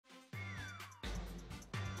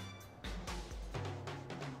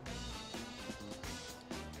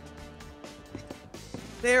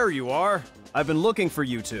There you are. I've been looking for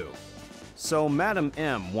you two. So Madam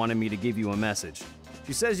M wanted me to give you a message.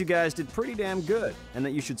 She says you guys did pretty damn good, and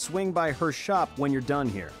that you should swing by her shop when you're done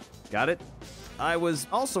here. Got it? I was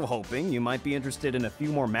also hoping you might be interested in a few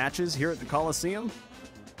more matches here at the Coliseum.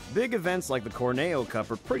 Big events like the Corneo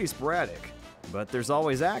Cup are pretty sporadic, but there's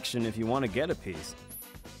always action if you want to get a piece.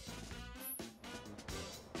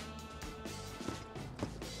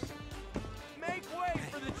 Make way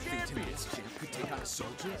for the champion! This champ could take out a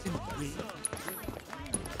soldier and win.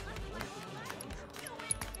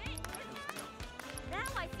 Now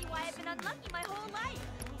I see why I've been unlucky my whole life.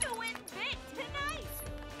 To win big tonight.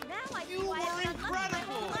 Now I see why I've been unlucky my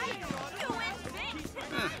whole life. To win big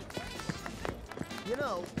tonight. You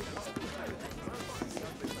know...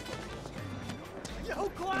 Yo,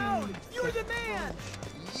 Cloud! You're the man!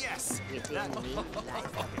 Yes!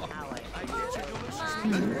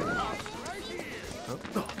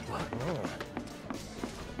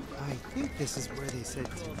 I think this is where they said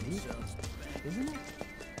to meet, isn't it?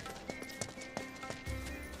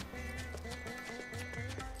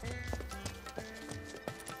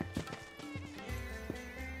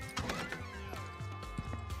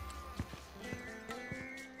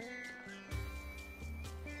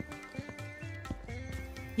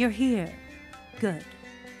 You're here. Good.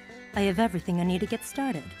 I have everything I need to get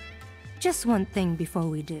started. Just one thing before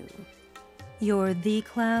we do. You're the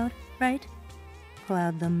Cloud, right?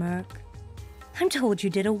 Cloud the Merc. I'm told you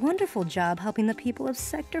did a wonderful job helping the people of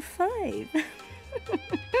Sector 5.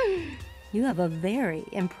 You have a very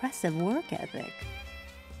impressive work ethic.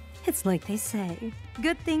 It's like they say,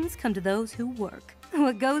 good things come to those who work.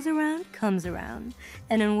 What goes around comes around,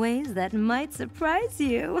 and in ways that might surprise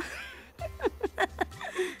you.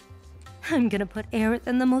 I'm gonna put Aerith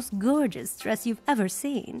in the most gorgeous dress you've ever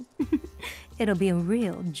seen. It'll be a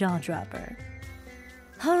real jaw-dropper.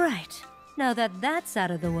 Alright, now that that's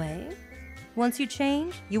out of the way, once you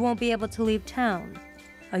change, you won't be able to leave town.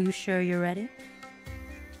 Are you sure you're ready?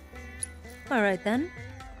 Alright then,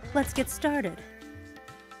 let's get started.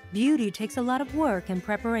 Beauty takes a lot of work and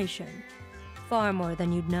preparation. Far more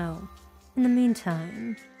than you'd know. In the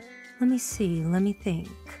meantime, let me think.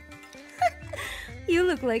 You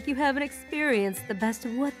look like you haven't experienced the best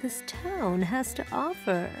of what this town has to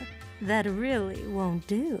offer. That really won't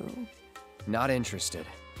do. Not interested.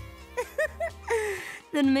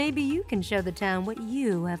 Then maybe you can show the town what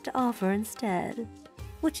you have to offer instead.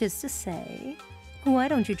 Which is to say, why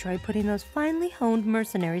don't you try putting those finely honed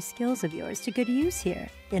mercenary skills of yours to good use here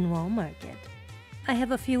in Wall Market? I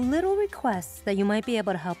have a few little requests that you might be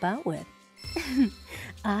able to help out with.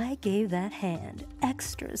 I gave that hand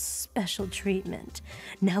extra special treatment.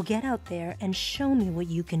 Now get out there and show me what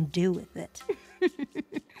you can do with it.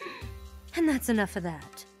 And that's enough of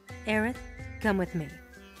that. Aerith, come with me.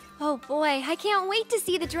 Oh boy, I can't wait to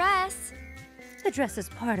see the dress. The dress is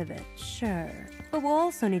part of it, sure. But we'll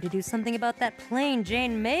also need to do something about that plain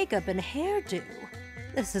Jane makeup and hairdo.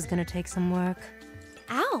 This is gonna take some work.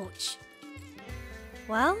 Ouch.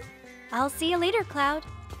 Well, I'll see you later, Cloud.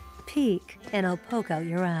 Peek, and I'll poke out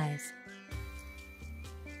your eyes.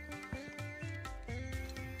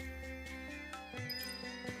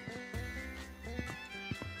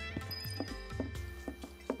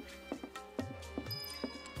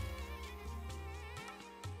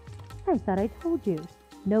 I thought I told you.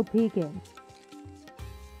 No peeking.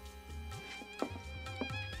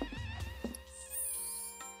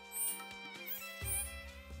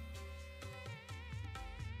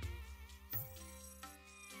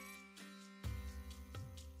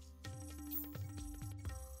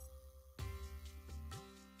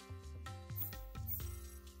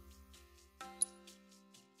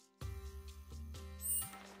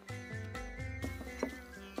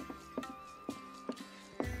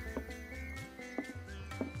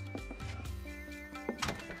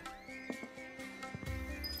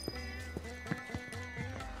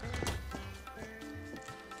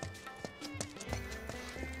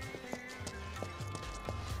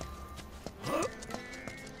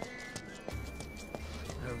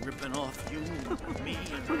 Ripping off you, me,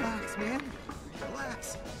 and... Relax, man.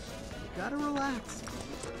 Relax. You gotta relax.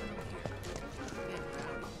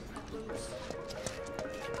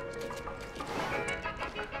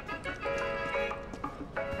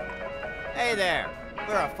 Hey there.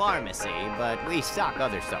 We're a pharmacy, but we stock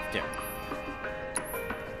other stuff too.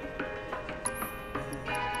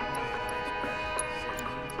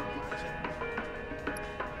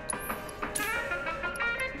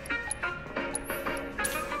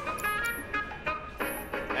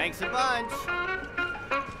 Thanks a bunch.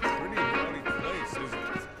 Pretty rowdy place, isn't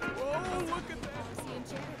it? Whoa, look at that!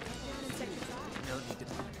 No need to...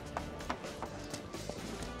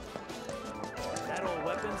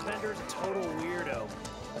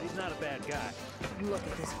 Look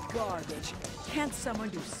at this garbage. Can't someone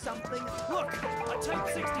do something? Look, a Type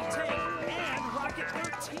 60 tank and Rocket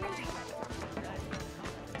 13. You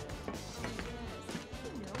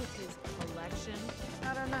know, it's his collection.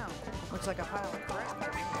 I don't know. Looks like a pile of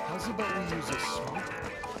crap. How's about we use a smoke?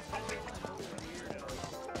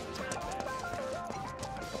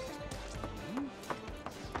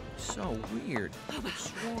 So weird. I've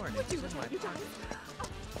sworn it's in my pocket.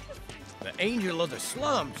 The Angel of the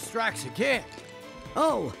Slums strikes again.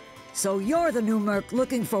 Oh, so you're the new merc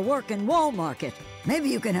looking for work in Wall Market. Maybe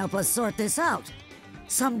you can help us sort this out.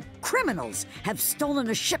 Some criminals have stolen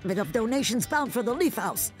a shipment of donations bound for the Leaf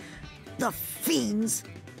House. The fiends!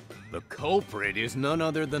 The culprit is none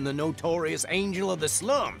other than the notorious Angel of the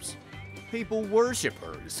Slums. People worship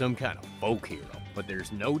her as some kind of folk hero, but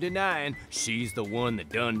there's no denying she's the one that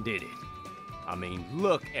done did it. I mean,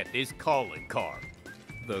 look at this calling card.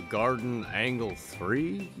 The Garden Angle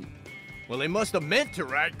 3? Well, they must have meant to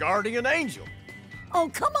write Guardian Angel. Oh,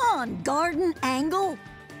 come on, Garden Angle!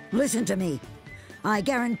 Listen to me. I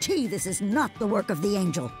guarantee this is not the work of the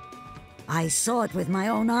Angel. I saw it with my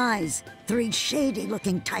own eyes. 3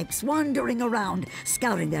 shady-looking types wandering around,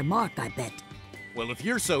 scouting their mark, I bet. Well, if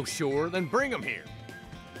you're so sure, then bring them here.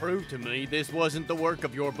 Prove to me this wasn't the work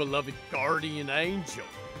of your beloved Guardian Angel.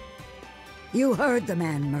 You heard the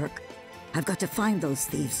man, Merc. I've got to find those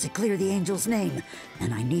thieves to clear the Angel's name,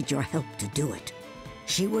 and I need your help to do it.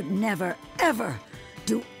 She would never, ever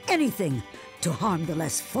do anything to harm the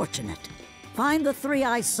less fortunate. Find the 3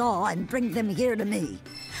 I saw and bring them here to me.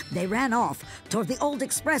 They ran off toward the old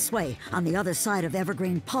expressway on the other side of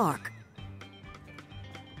Evergreen Park.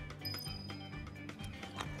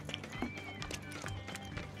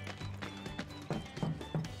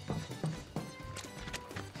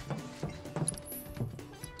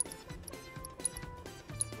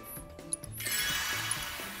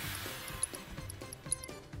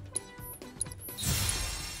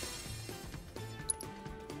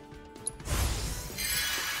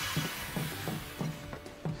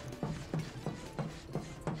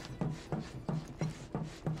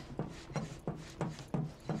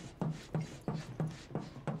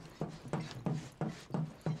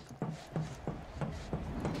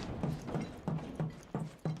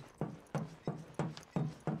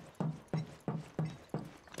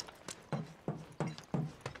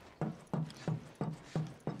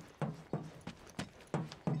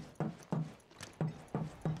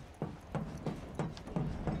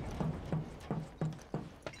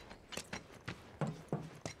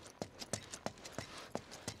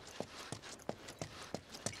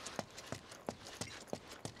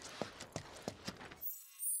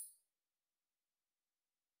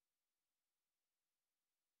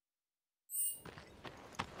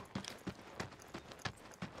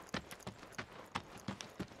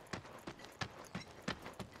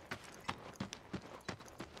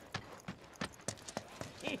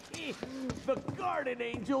 The Garden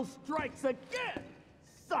Angel strikes again,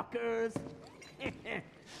 suckers!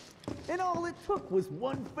 And all it took was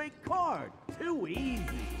 1 fake card. Too easy.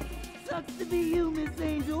 Sucks to be you, Miss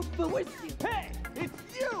Angel, but we're still... Hey,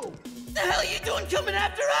 it's you! The hell are you doing coming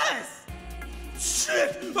after us?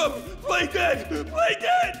 Shit! Play dead! Play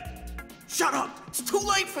dead! Shut up! It's too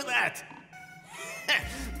late for that!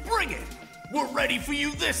 Bring it! We're ready for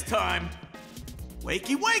you this time!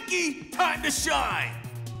 Wakey wakey! Time to shine!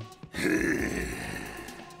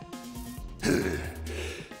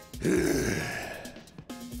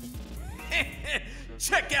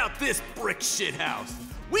 Check out this brick shithouse!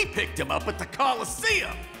 We picked him up at the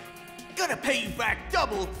Coliseum! Gonna pay you back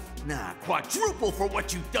double, nah, quadruple for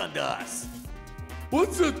what you've done to us!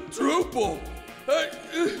 What's a druple?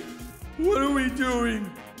 What are we doing?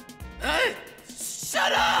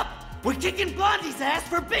 Shut up! We're kicking Blondie's ass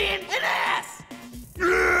for being an ass!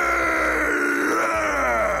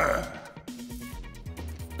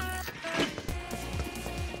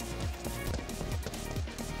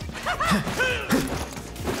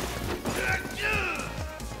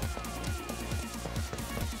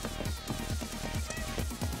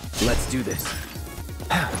 Let's do this.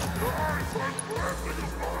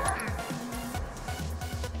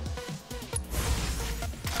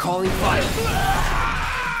 Calling fire.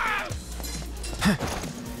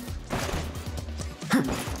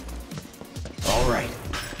 All right.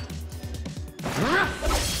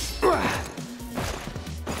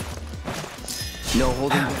 No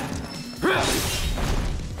holding back.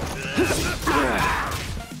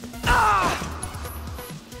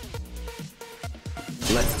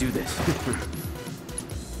 Let's do this.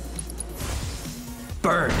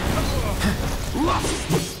 Burn.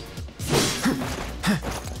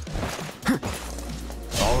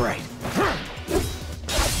 All right.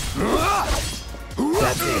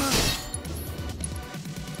 it.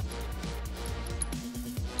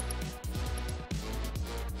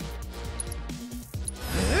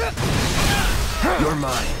 You're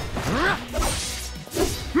mine.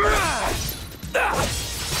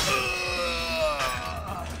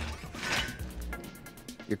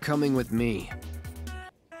 You're coming with me.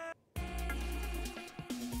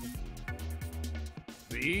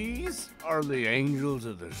 These are the angels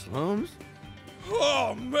of the slums?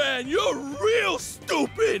 Oh man, you're real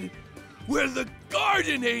stupid! We're the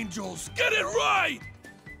Guardian Angels! Get it right!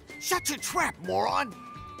 Shut your trap, moron!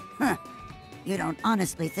 Huh. You don't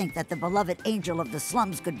honestly think that the beloved angel of the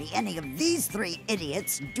slums could be any of these three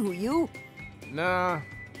idiots, do you? Nah,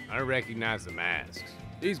 I recognize the masks.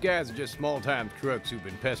 These guys are just small-time crooks who've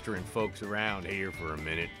been pestering folks around here for a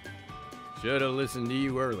minute. Should've listened to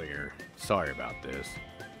you earlier. Sorry about this.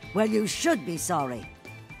 Well, you should be sorry.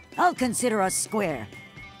 I'll consider us square,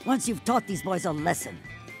 once you've taught these boys a lesson.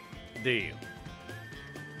 Deal.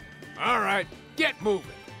 All right, get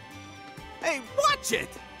moving. Hey, watch it!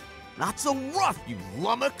 Not so rough, you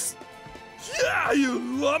lummox! Yeah, you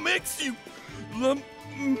lummox, you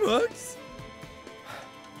lummox!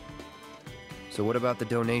 So what about the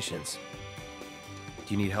donations?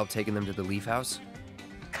 Do you need help taking them to the Leaf House?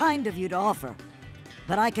 Kind of you to offer,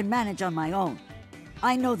 but I can manage on my own.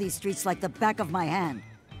 I know these streets like the back of my hand.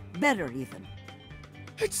 Better, even.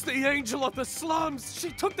 It's the angel of the slums! She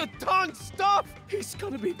took the darn stuff! He's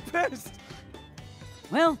gonna be pissed!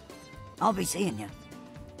 Well, I'll be seeing you.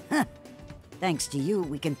 Huh. Thanks to you,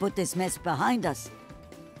 we can put this mess behind us.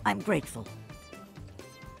 I'm grateful.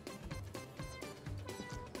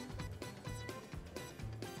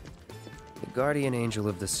 The guardian angel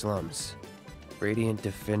of the slums. Radiant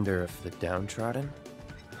defender of the downtrodden?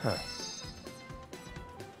 Huh.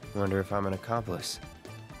 Wonder if I'm an accomplice.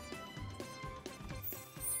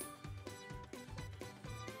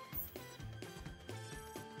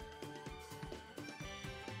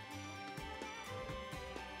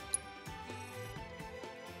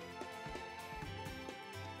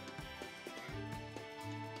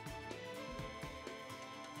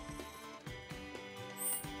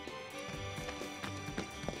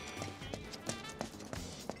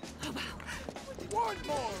 One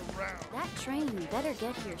more round. That train better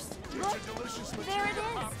get here soon. Look, there it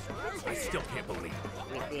is. I still can't believe it.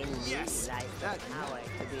 Within yes. Lies the power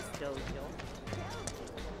to bestow joy.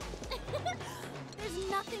 There's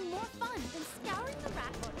nothing more fun than scouring the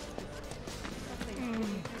rat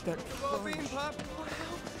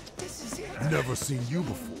Never seen you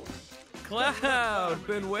before. Cloud,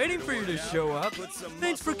 been waiting for you to show up.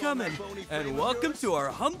 Thanks for coming, and welcome to our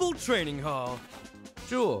humble training hall.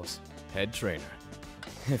 Jules, head trainer.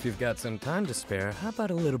 If you've got some time to spare, how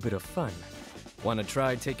about a little bit of fun? Want to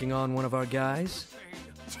try taking on one of our guys?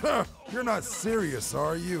 You're not serious,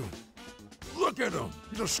 are you? Look at him.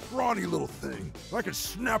 He's a scrawny little thing. I could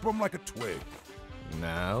snap him like a twig.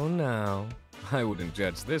 Now. I wouldn't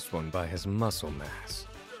judge this one by his muscle mass.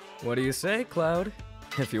 What do you say, Cloud?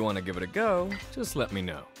 If you want to give it a go, just let me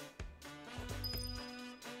know.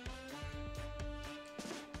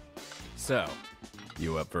 So,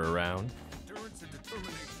 you up for a round? Endurance and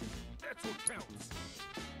determination. That's what counts.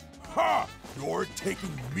 Ha! You're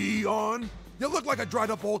taking me on? You look like a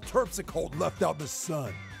dried up old terpsichore left out in the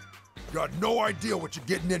sun. You got no idea what you're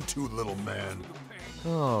getting into, little man.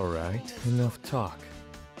 All right, enough talk.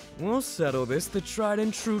 We'll settle this the tried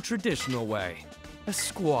and true traditional way. A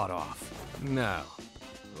squat off. Now,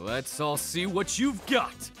 let's all see what you've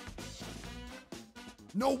got.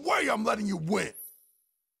 No way I'm letting you win.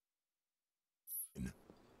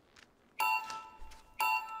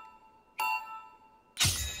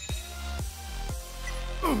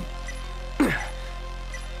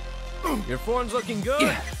 Your form's looking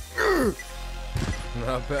good.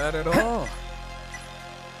 Not bad at all.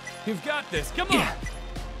 You've got this, come on.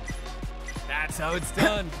 That's how it's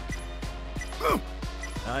done.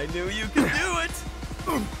 I knew you could do it.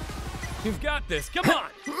 You've got this, come on.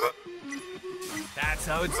 That's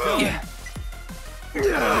how it's done.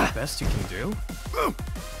 The best you can do.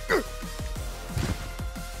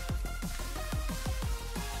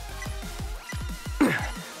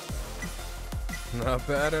 Not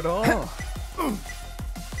bad at all.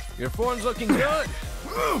 Your form's looking good.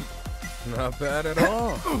 Not bad at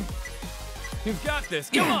all. You've got this,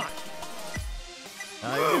 come on.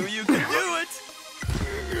 I knew you could do it.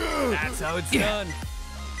 That's how it's done.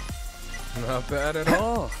 Not bad at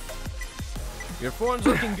all. Your form's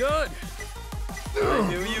looking good. I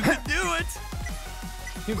knew you could do it.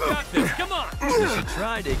 You've got this, come on. You should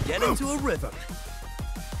try to get into a rhythm.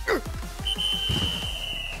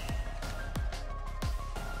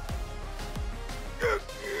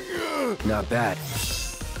 Not bad.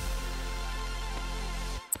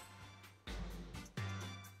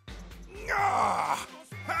 Ah!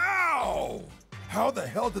 How? How the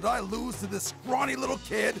hell did I lose to this scrawny little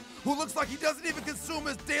kid who looks like he doesn't even consume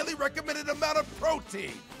his daily recommended amount of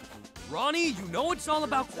protein? Ronnie, you know it's all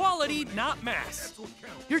about quality, not mass.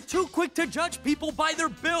 You're too quick to judge people by their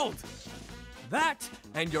build. That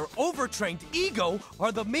and your overtrained ego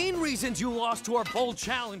are the main reasons you lost to our bold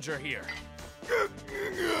challenger here.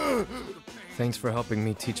 Thanks for helping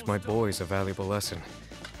me teach my boys a valuable lesson.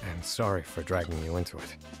 And sorry for dragging you into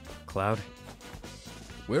it. Cloud,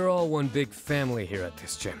 we're all one big family here at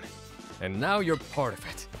this gym. And now you're part of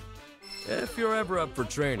it. If you're ever up for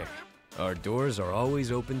training, our doors are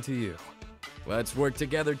always open to you. Let's work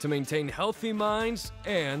together to maintain healthy minds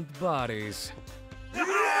and bodies.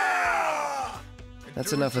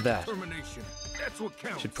 That's enough of that. That's what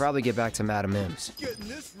counts. Should probably get back to Madam M's. Getting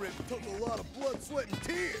this ripped took a lot of blood, sweat, and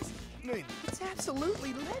tears. I mean, It's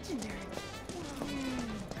absolutely legendary.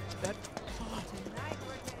 That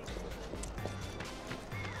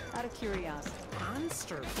Out of curiosity,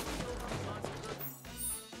 monster.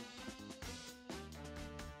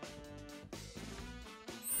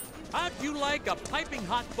 How'd you like a piping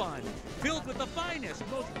hot bun filled with the finest,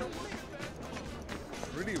 most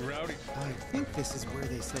Pretty rowdy. I think this is where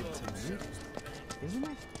they said to meet, isn't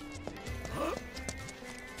it?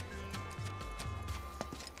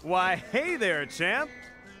 Why, hey there, champ!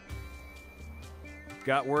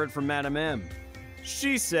 Got word from Madam M.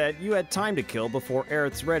 She said you had time to kill before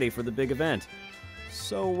Aerith's ready for the big event.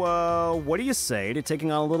 So, what do you say to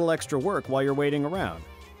taking on a little extra work while you're waiting around?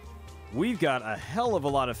 We've got a hell of a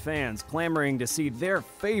lot of fans clamoring to see their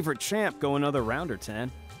favorite champ go another round or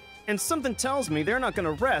 10. And something tells me they're not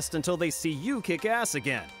gonna rest until they see you kick ass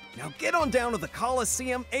again. Now get on down to the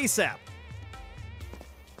Coliseum ASAP!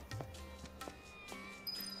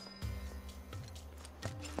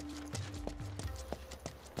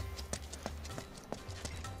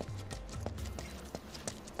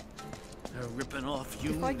 They're ripping off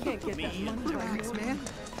you. If I can't get that money, relax, man.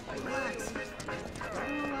 Relax.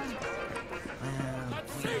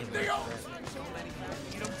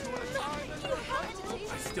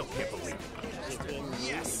 I still can't believe it.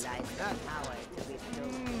 Yes! The power to be still.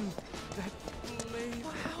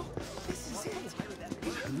 Wow, this is it.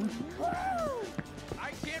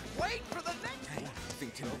 I can't wait for the next one. I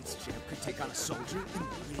think tonight's champ could take on a soldier in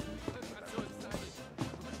the ring.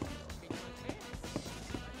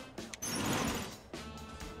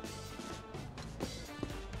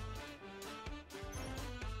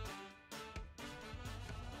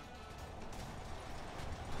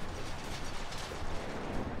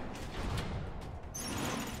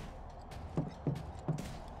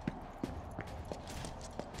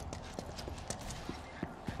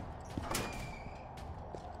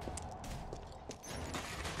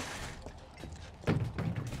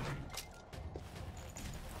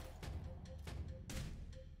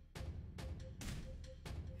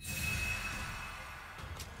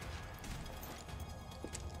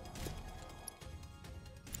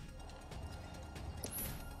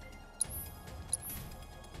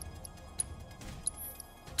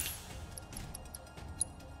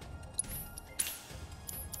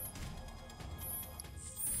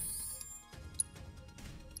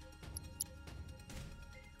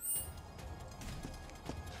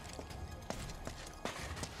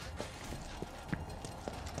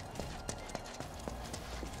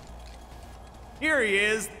 Here he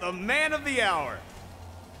is, the man of the hour.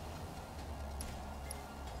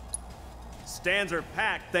 Stands are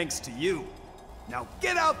packed thanks to you. Now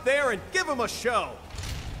get out there and give him a show.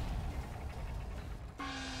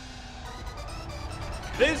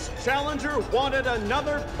 This challenger wanted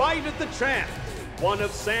another bite at the champ. One of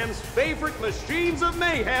Sam's favorite machines of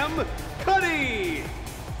mayhem, Cuddy.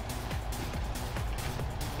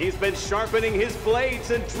 He's been sharpening his blades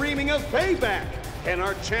and dreaming of payback. Can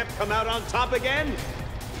our champ come out on top again?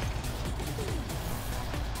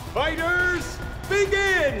 Fighters,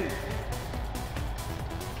 begin!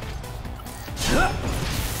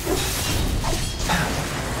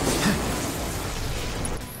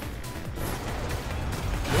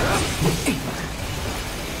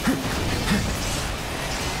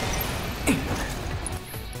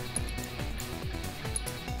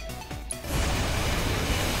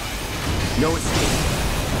 No escape.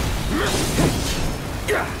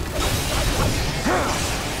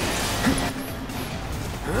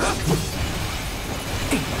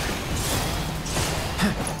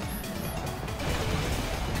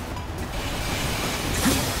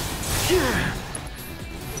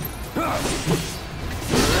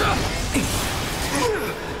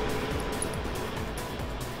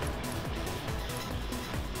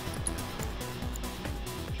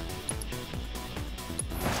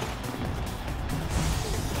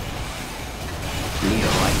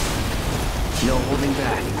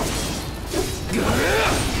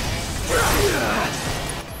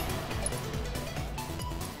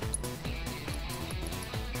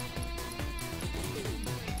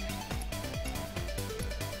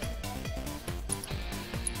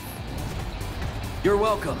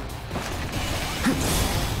 welcome.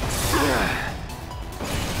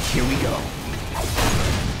 Here we go.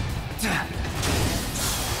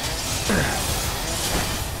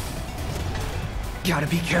 Gotta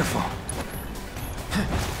be careful.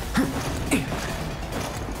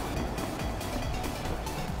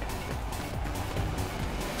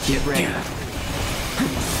 Get ready.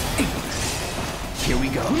 Here we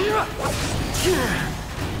go.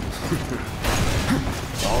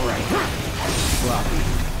 All right. Sloppy.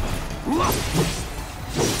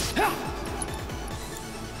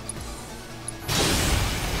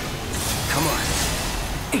 Come on.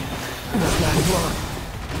 Not that long.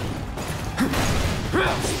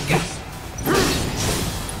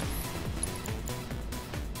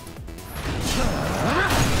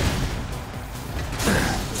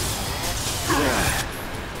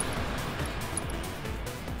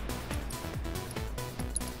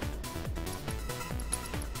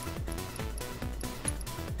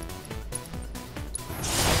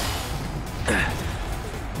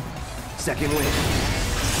 Second wind.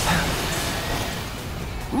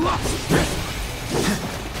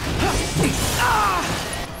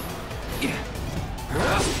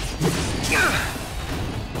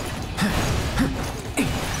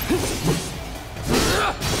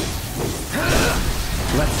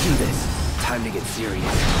 Let's do this. Time to get serious.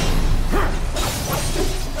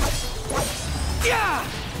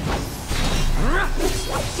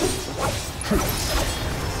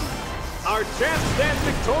 Our champ stands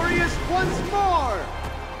victorious once more!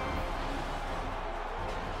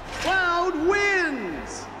 Cloud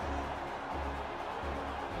wins!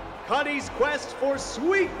 Cuddy's quest for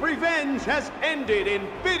sweet revenge has ended in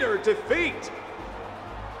bitter defeat!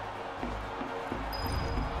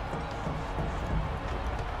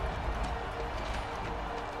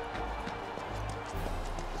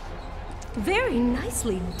 Very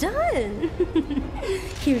nicely done!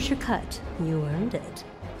 Here's your cut. You earned it.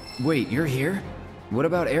 Wait, you're here? What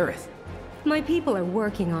about Aerith? My people are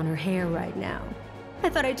working on her hair right now. I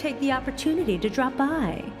thought I'd take the opportunity to drop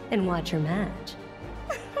by and watch her match.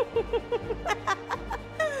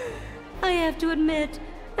 I have to admit,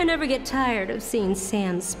 I never get tired of seeing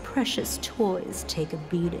Sam's precious toys take a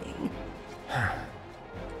beating.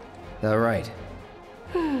 All right.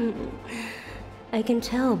 I can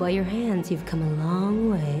tell by your hands you've come a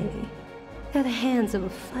long way. They're the hands of a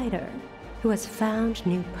fighter who has found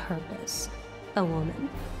new purpose. A woman.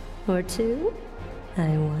 Or two?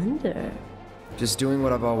 I wonder. Just doing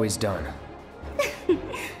what I've always done.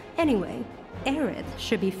 Anyway, Aerith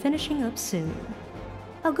should be finishing up soon.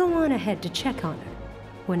 I'll go on ahead to check on her.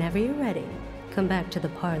 Whenever you're ready, come back to the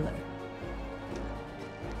parlor.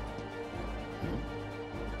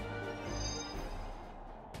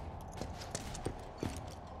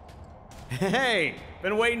 Hey,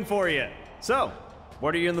 been waiting for you. So,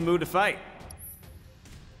 what are you in the mood to fight?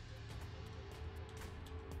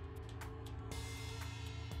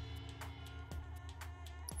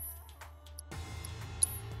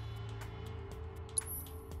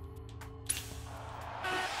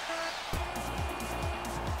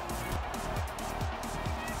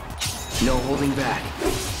 No holding back.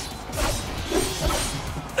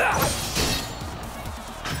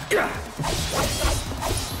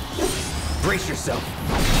 Brace yourself.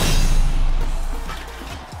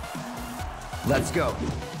 Let's go.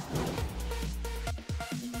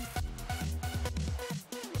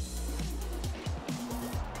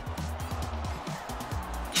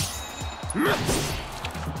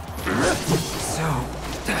 So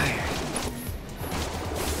tired.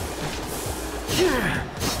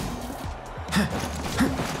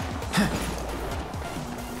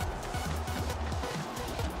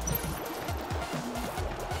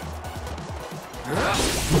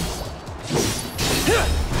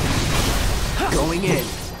 Going in.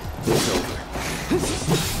 It's over.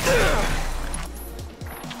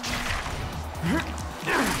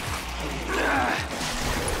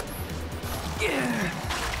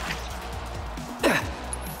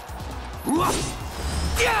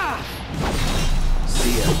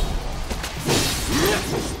 See ya.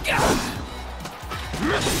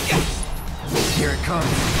 Here it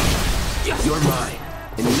comes. You're mine.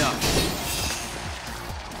 Enough.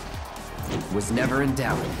 Was never in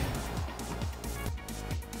doubt.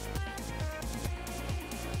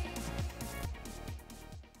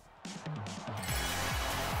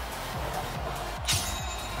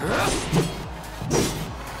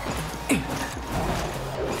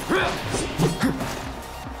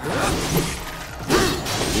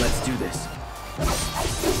 Let's do this.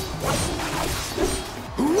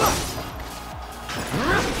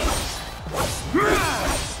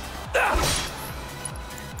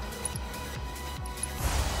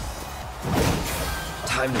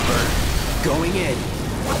 Time to burn. Going in.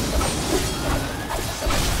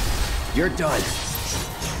 You're done.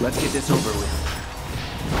 Let's get this over with.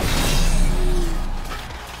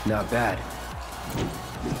 Not bad.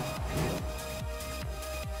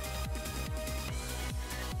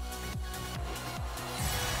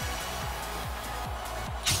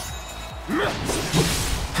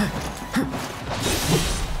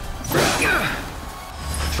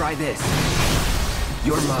 Try this.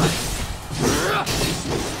 You're mine.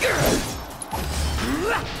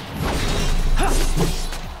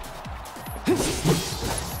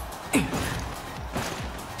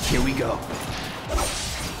 Here we go.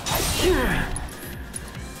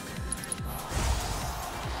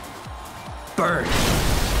 Burn.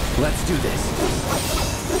 Let's do this.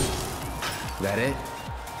 That it?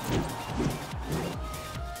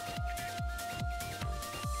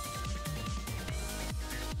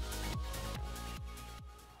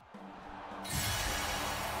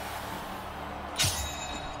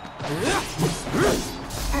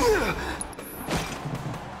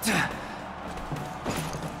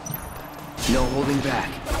 No holding back.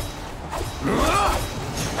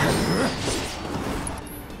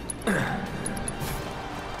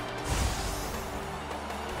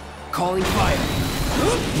 Calling fire.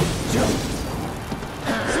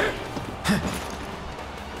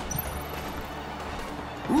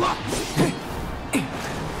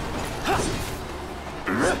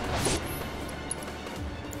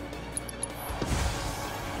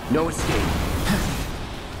 No escape.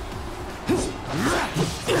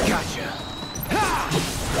 Gotcha.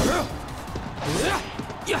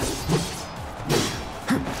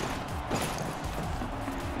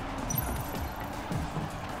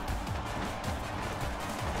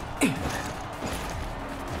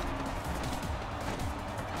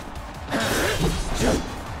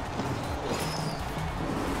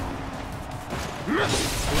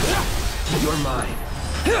 You're mine.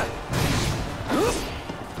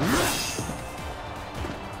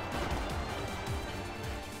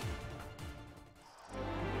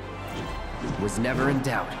 Was never in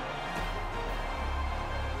doubt.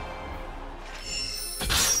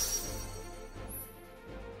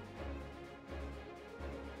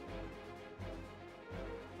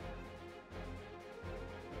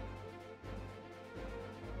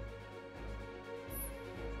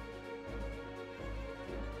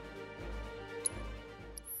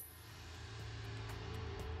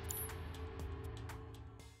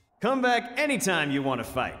 Come back anytime you want to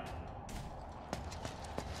fight.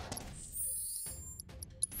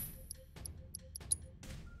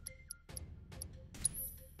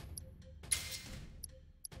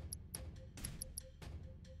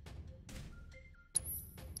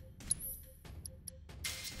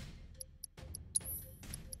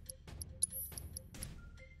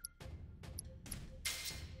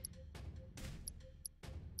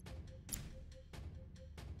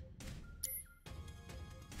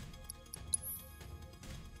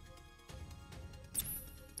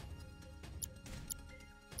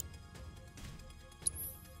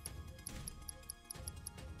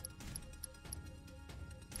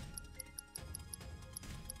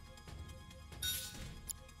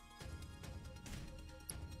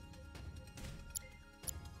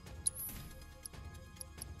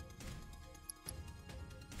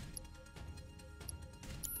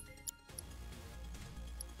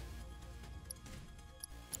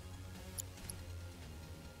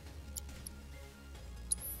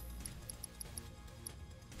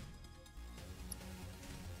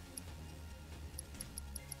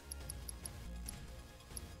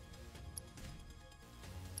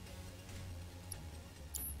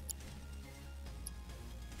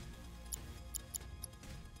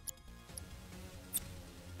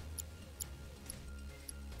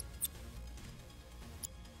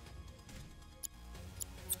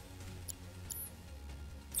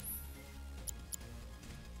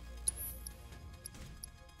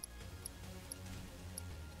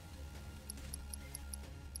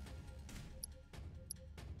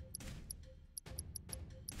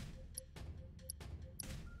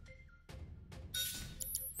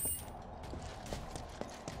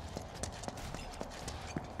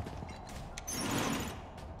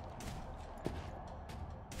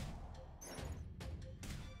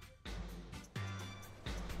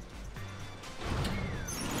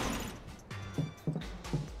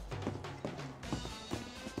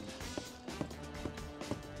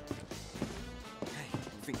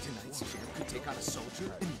 Take on a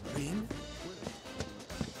soldier and win?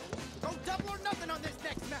 Go double or nothing on this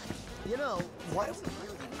next match! You know, why don't we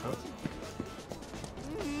really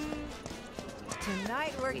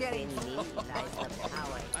Tonight we're getting nice and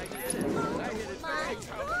power. I hit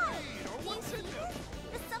it.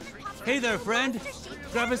 Hey there, friend.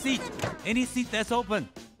 Grab a seat. Any seat that's open.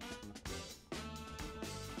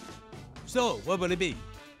 So, what will it be?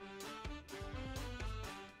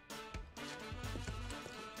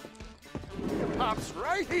 Pops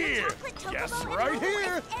right here. Yes, right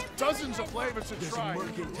here. Dozens of flavors to try.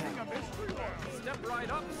 Step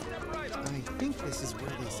right up, step right up. I think this is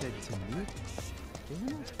where they said to meet,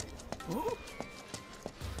 isn't it? Oh.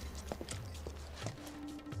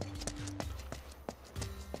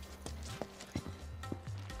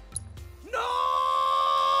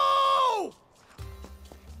 No!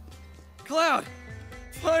 Cloud!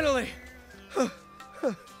 Finally!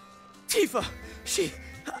 Tifa! She's...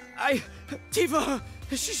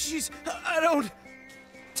 I don't...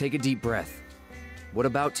 Take a deep breath. What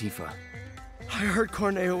about Tifa? I heard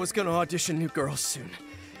Corneo was gonna audition new girls soon.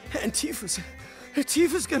 And Tifa's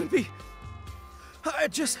gonna be... I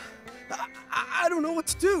don't know what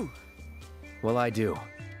to do. Well, I do.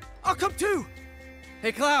 I'll come too!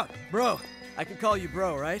 Hey, Cloud, bro. I can call you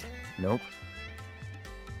bro, right? Nope.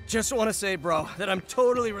 Just want to say, bro, that I'm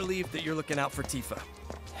totally relieved that you're looking out for Tifa.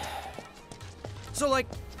 So, like,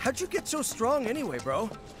 how'd you get so strong anyway, bro?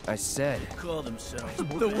 I said. Call themselves.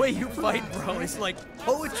 The way you fight, bro, is like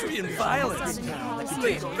poetry and violence. You know,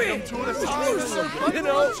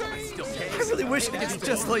 I really wish I could be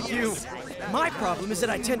just like you. My problem is that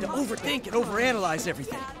I tend to overthink and overanalyze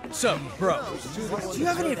everything. So, bro, do you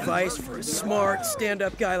have any advice for a smart,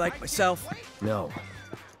 stand-up guy like myself? No.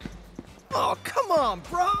 Oh, come on,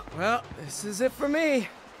 bro! Well, this is it for me.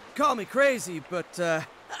 Call me crazy, but, I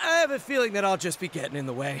have a feeling that I'll just be getting in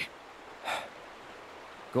the way.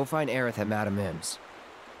 Go find Aerith at Madame M's.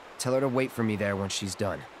 Tell her to wait for me there when she's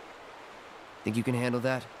done. Think you can handle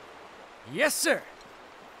that? Yes, sir!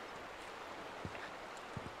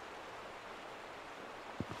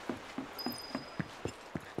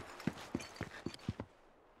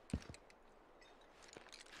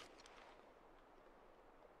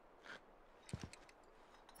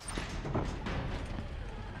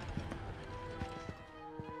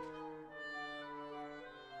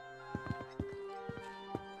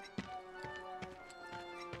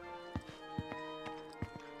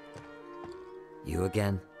 You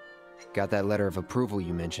again? Got that letter of approval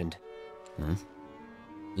you mentioned. Hmm?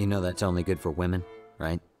 You know that's only good for women,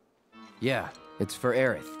 right? Yeah, it's for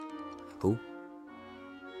Aerith. Who?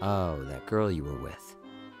 Oh, that girl you were with.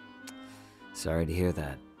 Sorry to hear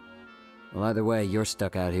that. Well, either way, you're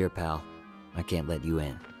stuck out here, pal. I can't let you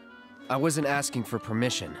in. I wasn't asking for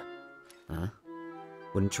permission. Huh?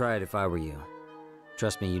 Wouldn't try it if I were you.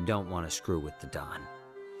 Trust me, you don't want to screw with the Don.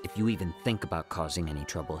 If you even think about causing any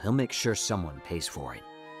trouble, he'll make sure someone pays for it.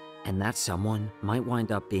 And that someone might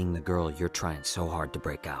wind up being the girl you're trying so hard to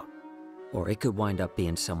break out. Or it could wind up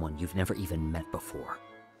being someone you've never even met before.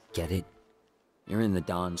 Get it? You're in the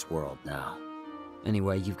Don's world now.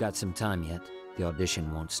 Anyway, you've got some time yet. The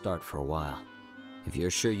audition won't start for a while. If you're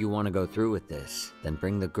sure you want to go through with this, then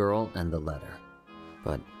bring the girl and the letter.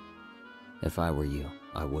 But if I were you,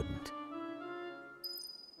 I wouldn't.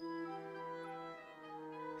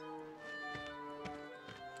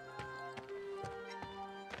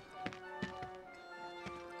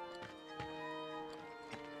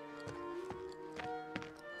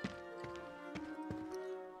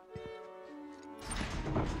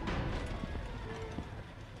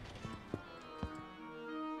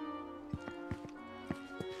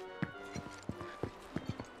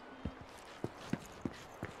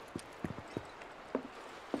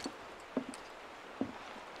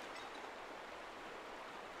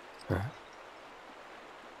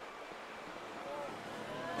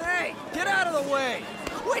 Hey, get out of the way!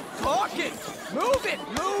 Quit talking! Move it!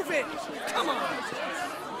 Move it! Come on!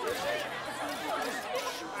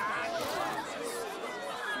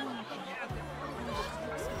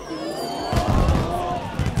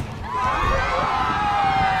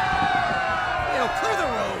 Clear the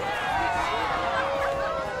road!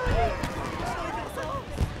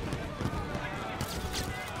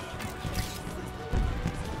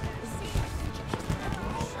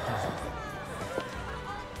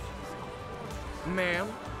 Ma'am?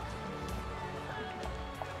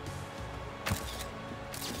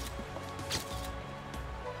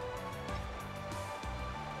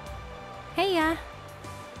 Heya.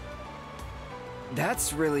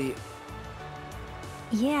 That's really...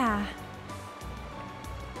 Yeah.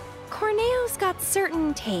 Corneo's got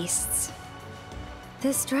certain tastes.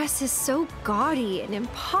 This dress is so gaudy and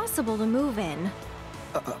impossible to move in.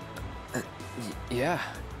 Yeah.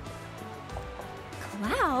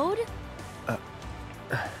 Cloud?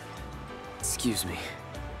 Excuse me.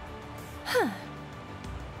 Huh.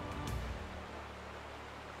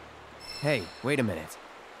 Hey, wait a minute.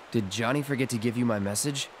 Did Johnny forget to give you my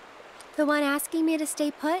message? The one asking me to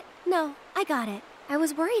stay put? No, I got it. I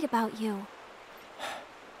was worried about you.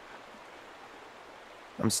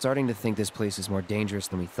 I'm starting to think this place is more dangerous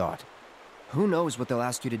than we thought. Who knows what they'll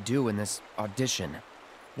ask you to do in this audition?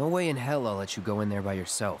 No way in hell I'll let you go in there by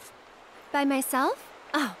yourself. By myself?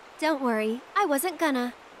 Oh, don't worry. I wasn't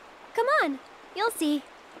gonna. Come on, you'll see.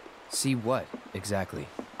 See what, exactly?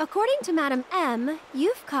 According to Madam M,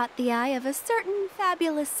 you've caught the eye of a certain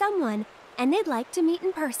fabulous someone, and they'd like to meet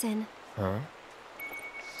in person. Huh?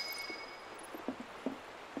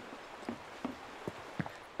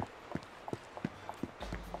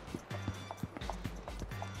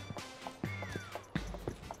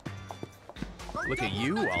 Look at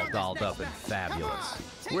you all dolled up and fabulous.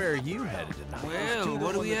 Where are you headed tonight? Well,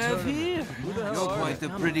 what do we have here? You're quite the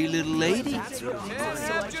pretty little lady. Just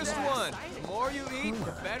one. The more you eat,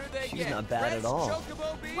 the better they get. She's not bad at all.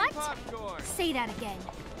 What? Say that again.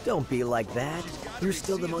 Don't be like that. You're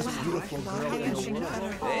still the most beautiful girl in the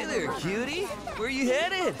world. Hey there, cutie. Where you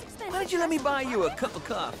headed? Why don't you let me buy you a cup of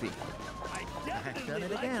coffee? I've done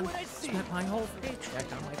it again. Spent my whole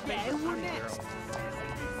paycheck on my favorite girl.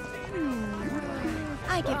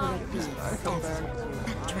 I give her a B.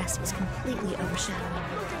 That dress was completely overshadowing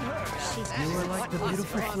her. You were like the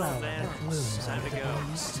beautiful flower that blooms. Time to go.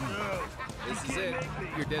 This is it.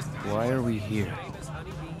 Your destination. Why are we here?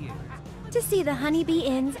 To see the Honeybee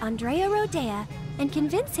Inn's Andrea Rodea and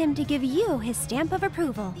convince him to give you his stamp of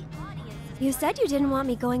approval. You said you didn't want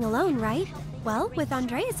me going alone, right? Well, with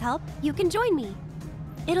Andrea's help, you can join me.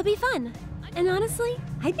 It'll be fun. And honestly,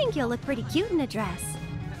 I think you'll look pretty cute in a dress.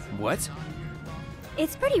 What?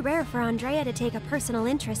 It's pretty rare for Andrea to take a personal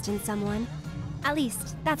interest in someone. At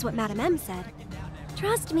least, that's what Madam M said.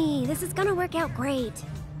 Trust me, this is gonna work out great.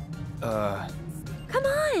 Come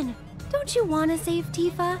on! Don't you want to save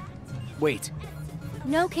Tifa? Wait.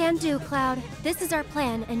 No can do, Cloud. This is our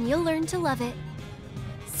plan, and you'll learn to love it.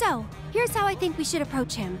 So, here's how I think we should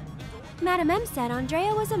approach him. Madam M said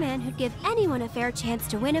Andrea was a man who'd give anyone a fair chance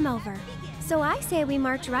to win him over. So I say we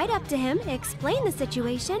march right up to him, explain the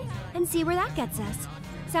situation, and see where that gets us.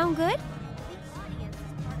 Sound good?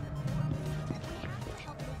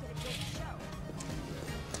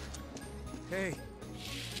 Hey.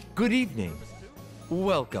 Good evening.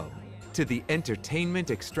 Welcome to the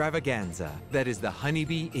entertainment extravaganza that is the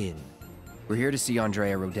Honeybee Inn. We're here to see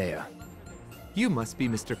Andrea Rodea. You must be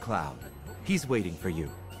Mr. Cloud. He's waiting for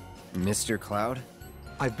you. Mr. Cloud?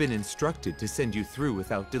 I've been instructed to send you through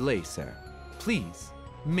without delay, sir. Please,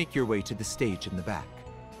 make your way to the stage in the back.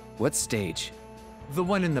 What stage? The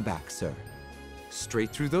one in the back, sir.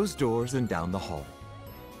 Straight through those doors and down the hall.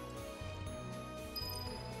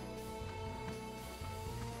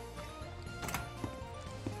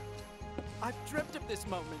 I've dreamt of this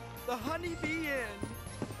moment. The Honeybee Inn.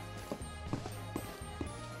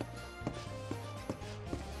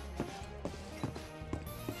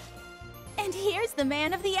 And here's the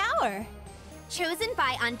man of the hour. Chosen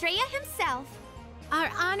by Andrea himself. Our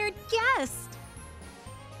honored guest.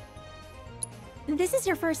 This is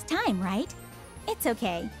your first time, right? It's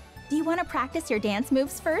okay. Do you want to practice your dance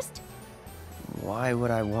moves first? Why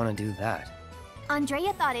would I want to do that?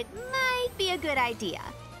 Andrea thought it might be a good idea.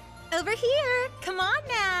 Over here. Come on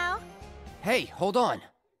now. Hey, hold on.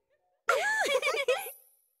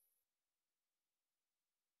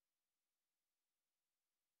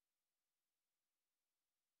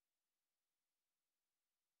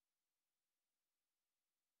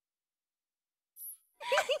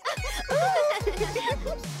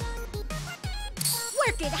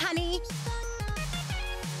 Work it, honey.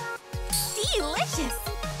 Delicious.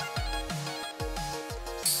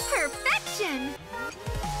 Perfection.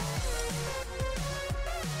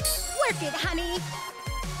 Work it, honey.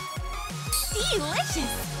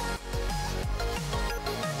 Delicious.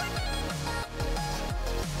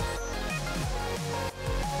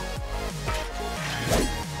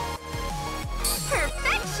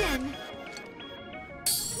 Perfection.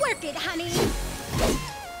 Work it, honey.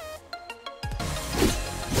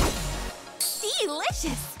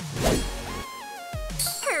 Delicious.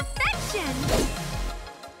 Perfection.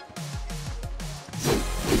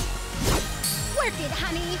 Work it,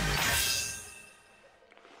 honey.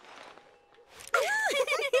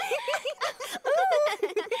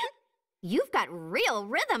 You've got real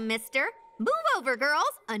rhythm, mister. Move over,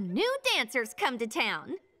 girls. A new dancer's come to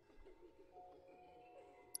town.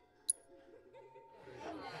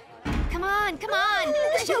 Come on, come on.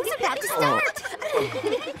 The show's about to start.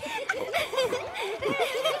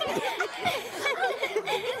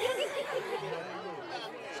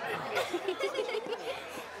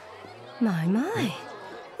 My.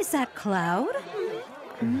 Is that Cloud?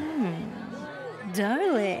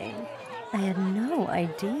 Darling, I had no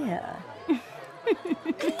idea.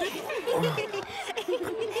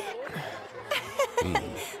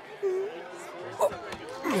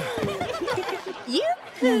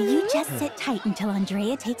 Now you just sit tight until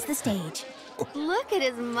Andrea takes the stage. Look at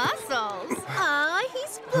his muscles. Aw,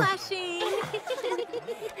 he's blushing.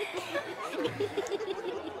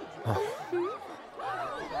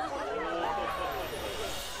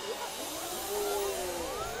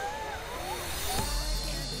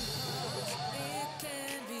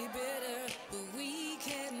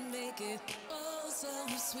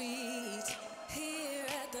 Sweet here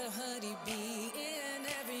at the honeybee, and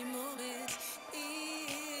every moment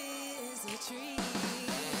is a treat.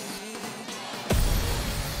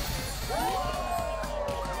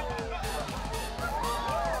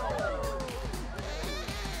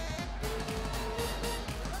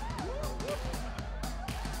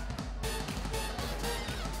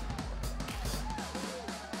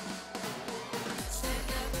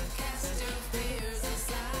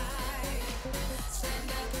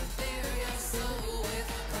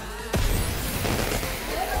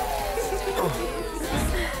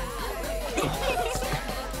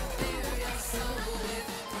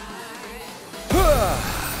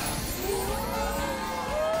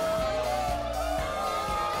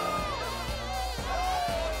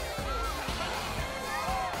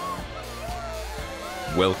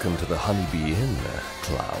 Welcome to the Honeybee Inn,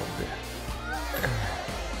 Cloud.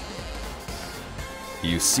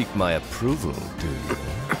 You seek my approval, do you?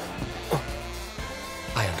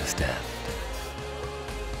 I understand.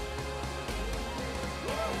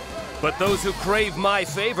 But those who crave my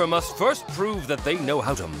favor must first prove that they know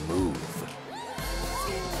how to move.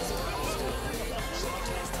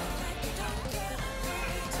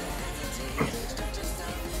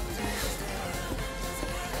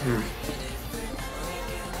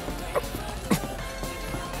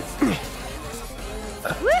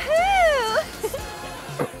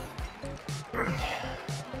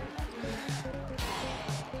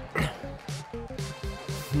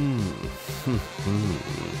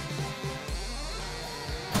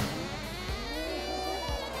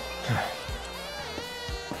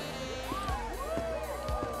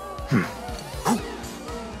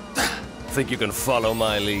 Think you can follow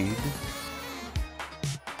my lead?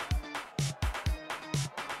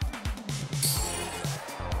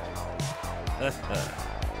 You're a star!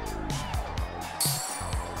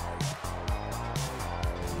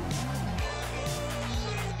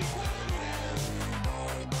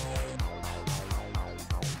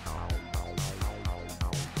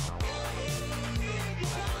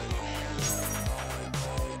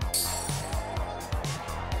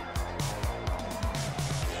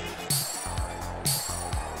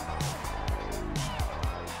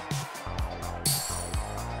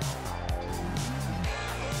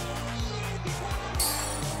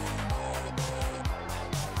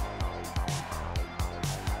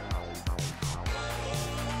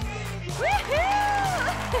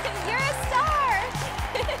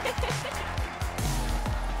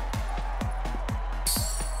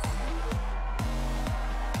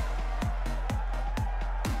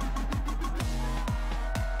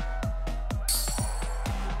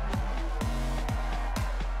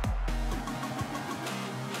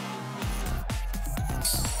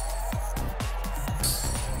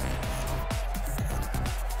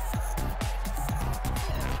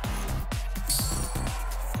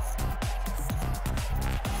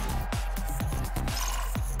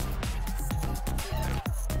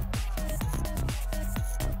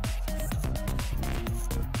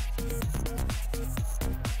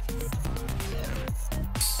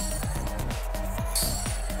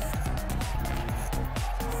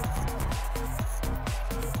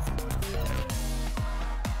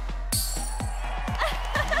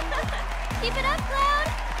 Keep it up, Cloud!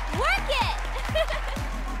 Work it!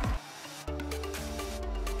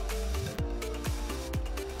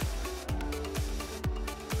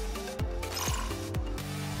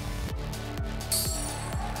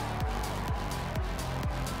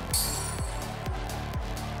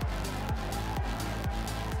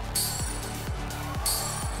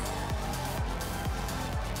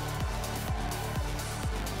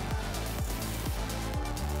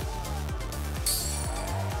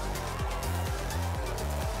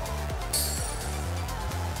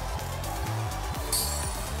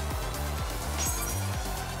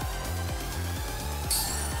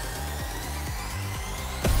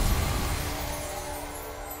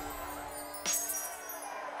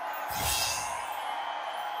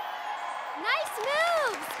 Nice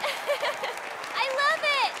moves! I love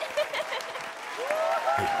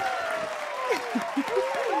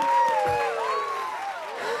it!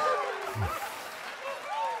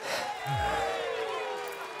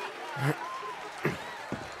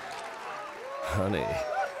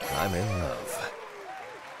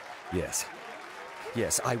 Yes.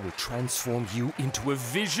 Yes, I will transform you into a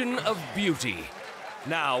vision of beauty.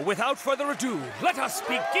 Now, without further ado, let us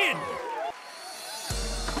begin!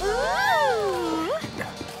 Ooh!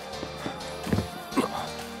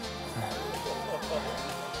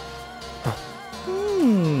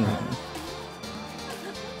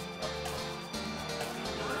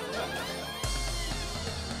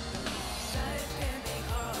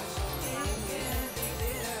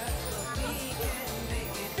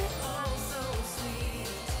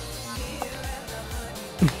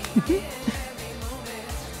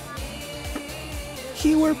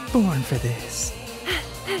 You were born for this.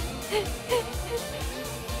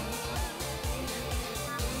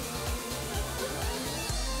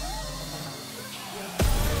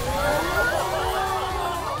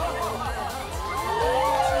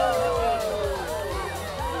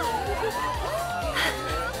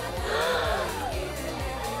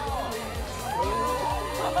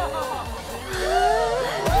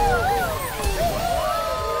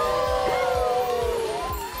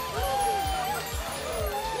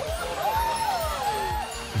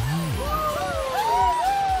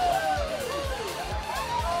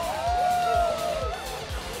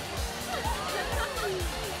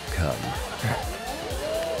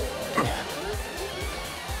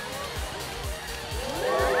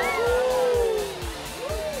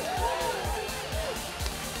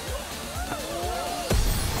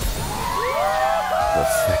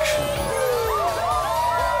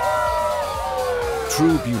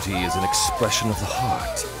 True beauty is an expression of the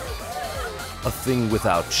heart. A thing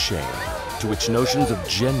without shame, to which notions of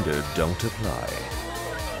gender don't apply.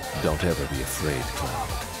 Don't ever be afraid, Cloud.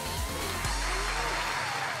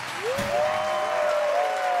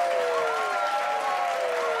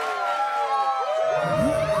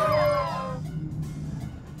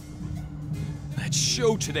 That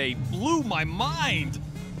show today blew my mind!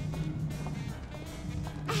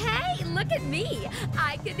 Hey, look at me!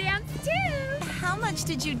 I can dance too! How much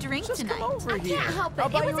did you drink tonight? I can't help it.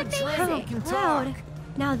 It was amazing. Cloud.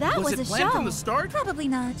 Now that was a show. From the start? Probably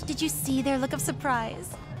not. Did you see their look of surprise?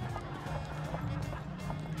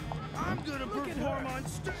 I'm gonna perform on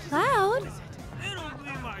stage. Cloud? It'll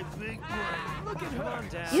be my big break. Look at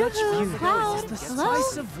her. Yoo-hoo, Cloud. It's the Hello?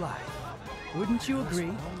 spice of life. Wouldn't you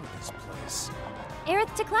agree?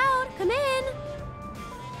 Aerith to Cloud, come in.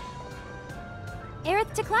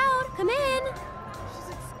 Aerith to Cloud, come in.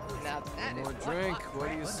 Now that more drink, what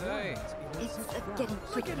do you say? It's getting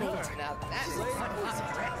pretty late. Now that is the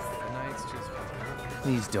night's just...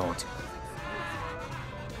 Please don't.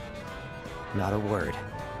 Not a word.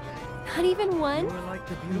 Not even one?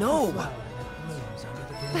 No!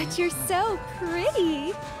 But you're so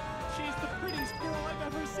pretty. She's the prettiest girl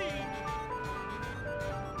I've ever seen.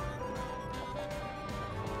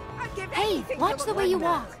 Hey, watch the way you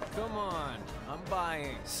walk. Come on, I'm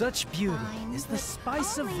buying. Such beauty is the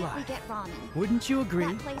spice of Only if we life. get ramen. Wouldn't you agree?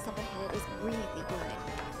 That place up ahead is really good.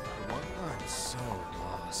 I'm so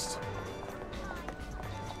lost.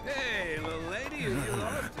 Hey, little lady, are you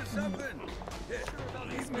lost or something?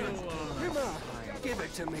 Leave me alone. Come on, give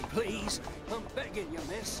it to me, please. I'm begging you,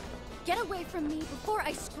 miss. Get away from me before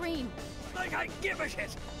I scream. Like I give a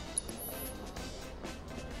shit.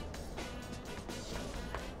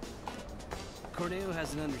 Corneo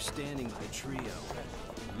has an understanding of the trio.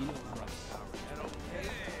 You know how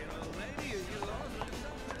Hey, little lady, are you lost or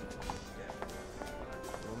something?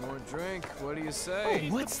 One more drink, what do you say?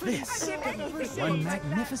 Oh, what's this? One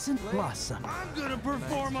magnificent blossom. I'm gonna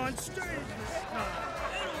perform on stage.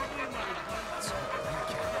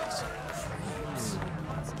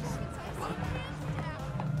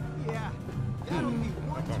 Yeah, that'll be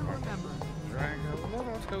one to remember. Drank a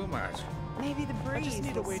little too much. Maybe the breeze. I just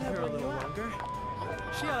need to will wait here a sober little you up. longer.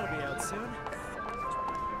 She ought to be out soon.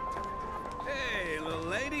 Hey, little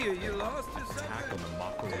lady, are you lost or something? Attack on the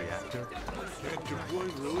Mako reactor. Get your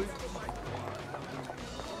point, Louis.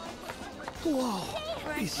 Whoa!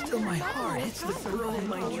 Be still my heart. It's the girl in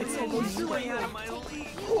my dreams. Way out of my league.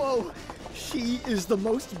 Whoa! She is the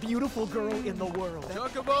most beautiful girl in the world.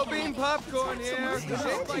 Chocobo bean popcorn here.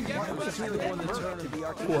 Shaped like everybody.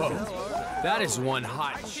 Whoa. That is one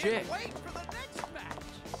hot chick.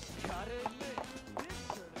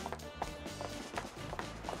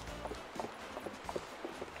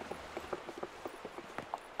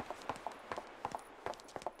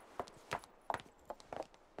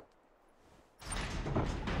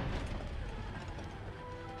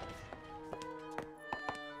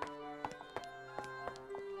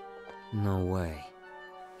 No way.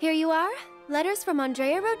 Here you are. Letters from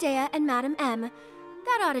Andrea Rodea and Madame M.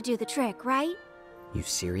 That ought to do the trick, right? You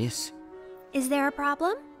serious? Is there a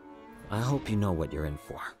problem? I hope you know what you're in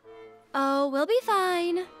for. Oh, we'll be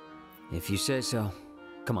fine. If you say so.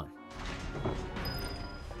 Come on.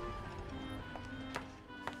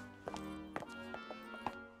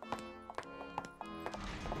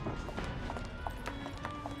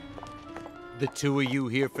 The two of you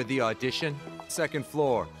here for the audition? Second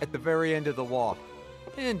floor, at the very end of the walk.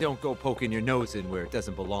 And don't go poking your nose in where it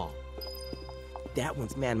doesn't belong. That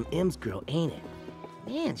one's Madam M's girl, ain't it?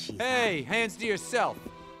 Man, she's... Hey, hands to yourself.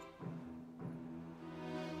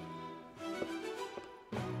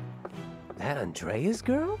 That Andrea's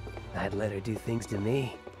girl? I'd let her do things to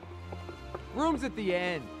me. Room's at the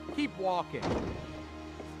end. Keep walking.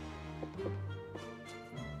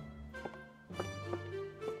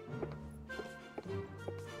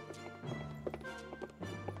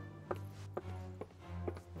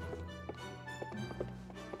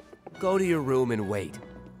 Go to your room and wait.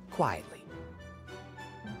 Quietly.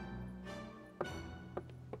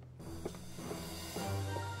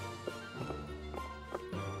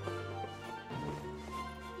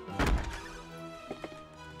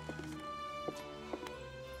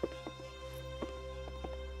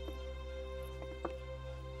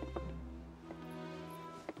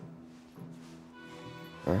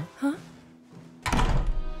 Huh?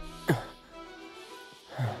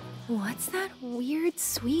 What's that weird,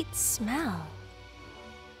 sweet smell?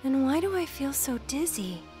 And why do I feel so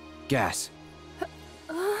dizzy? Gas.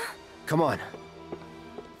 Come on.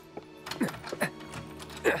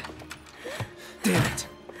 Damn it.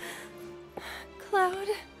 Cloud?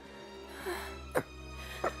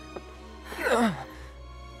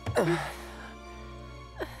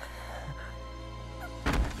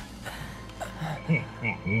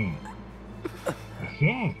 So,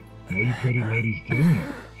 how you pretty ladies doing?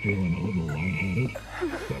 Feeling a little lightheaded?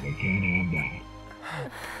 But we can't have that.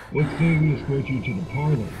 Let's say we escort you to the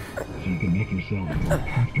parlor, so you can make yourself more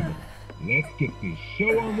comfortable. Let's get this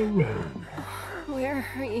show on the road. Where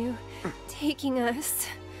are you taking us?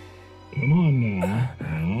 Come on now.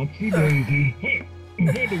 Oopsie daisy. Hey,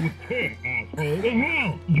 handle with care, asshole. The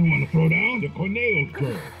hell? You wanna throw down? The Corneo's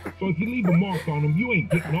girl. So if you leave a mark on him, you ain't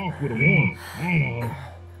getting off with a one. I know.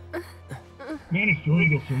 Managed to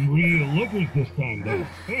wrangle some real lookers this time, though. Know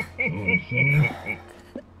what I'm saying?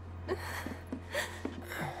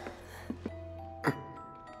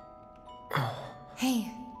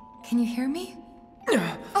 Hey, can you hear me?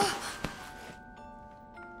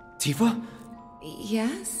 Tifa?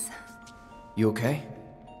 Yes? You okay?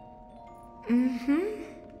 Mm-hmm.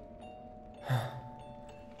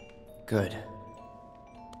 Good.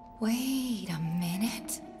 Wait a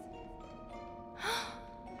minute.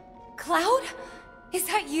 Cloud? Is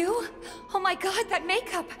that you? Oh my god, that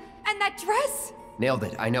makeup! And that dress! Nailed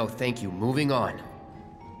it, I know, thank you. Moving on.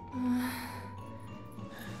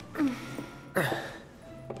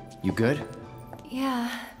 You good?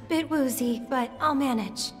 Yeah, bit woozy, but I'll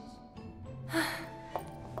manage.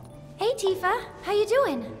 Hey, Tifa, how you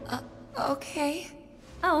doing? Okay.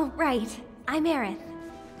 Oh, right. I'm Aerith,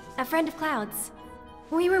 a friend of Cloud's.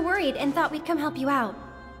 We were worried and thought we'd come help you out.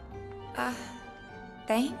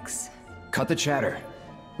 Thanks? Cut the chatter.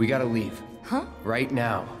 We gotta leave. Huh? Right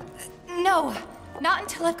now. No! Not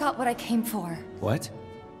until I've got what I came for. What?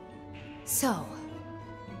 So,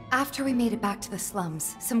 after we made it back to the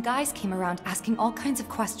slums, some guys came around asking all kinds of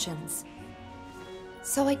questions.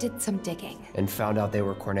 So I did some digging. And found out they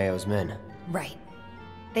were Corneo's men. Right.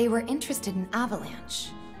 They were interested in Avalanche.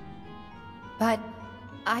 But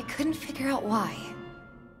I couldn't figure out why.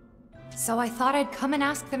 So I thought I'd come and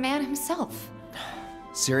ask the man himself.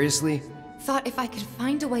 Seriously? Thought if I could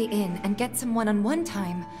find a way in and get some one-on-one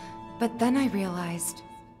time, but then I realized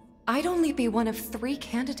I'd only be one of 3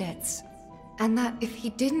 candidates. And that if he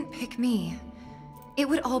didn't pick me, it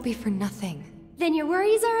would all be for nothing. Then your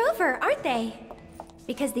worries are over, aren't they?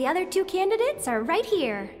 Because the other 2 candidates are right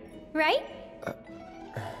here, right?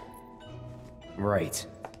 Right.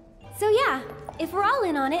 So yeah, if we're all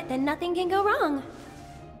in on it, then nothing can go wrong.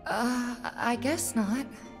 I guess not.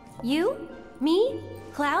 You? Me?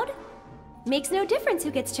 Cloud? Makes no difference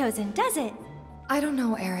who gets chosen, does it? I don't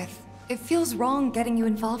know, Aerith. It feels wrong getting you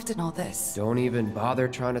involved in all this. Don't even bother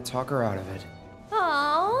trying to talk her out of it.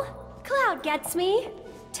 Aww, Cloud gets me.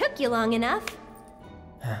 Took you long enough.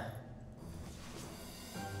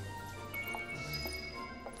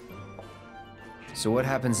 So what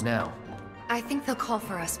happens now? I think they'll call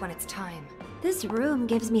for us when it's time. This room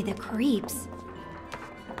gives me the creeps.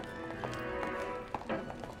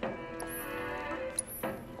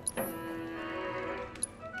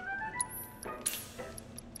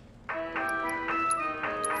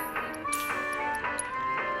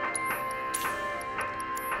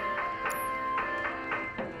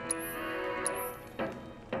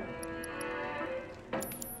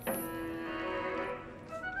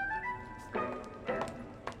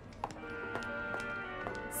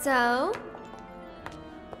 So?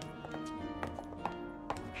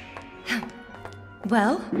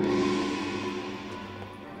 Well?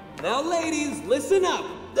 Now, ladies, listen up.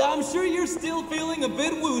 I'm sure you're still feeling a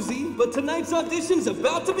bit woozy, but tonight's audition's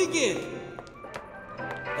about to begin.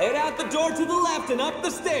 Head out the door to the left and up the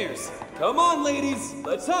stairs. Come on, ladies,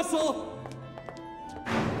 let's hustle.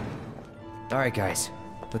 All right, guys,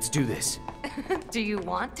 let's do this. Do you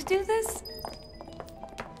want to do this?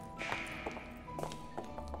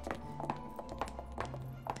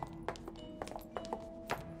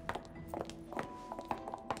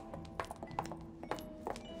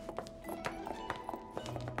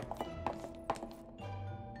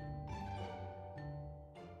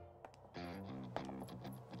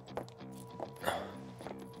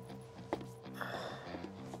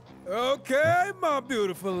 Okay, my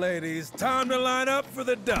beautiful ladies, time to line up for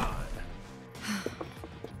the dawn.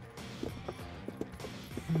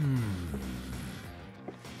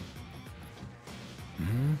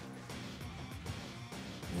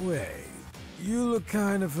 Wait, you look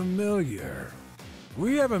kind of familiar.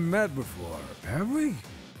 We haven't met before, have we?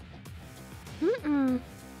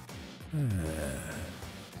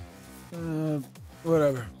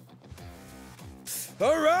 Whatever.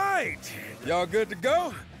 All right, y'all good to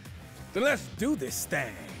go? Then let's do this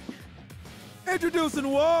thing.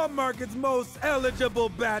 Introducing Wall Market's most eligible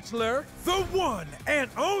bachelor, the one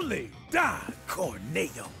and only Don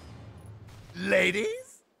Corneo.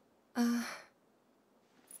 Ladies?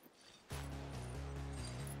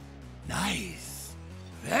 Nice.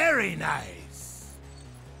 Very nice.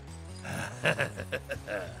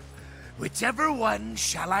 Whichever one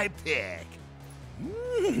shall I pick?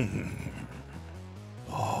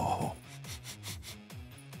 Oh.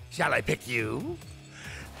 Shall I pick you?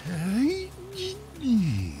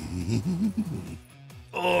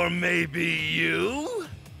 Or maybe you?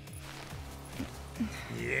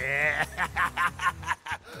 Yeah.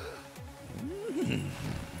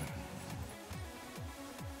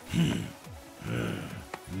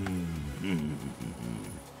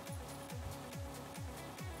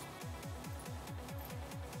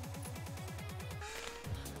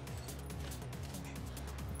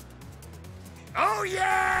 Oh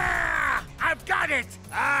yeah! I've got it!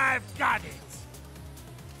 I've got it!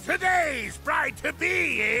 Today's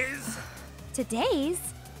bride-to-be is... Today's?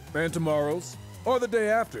 And tomorrow's, or the day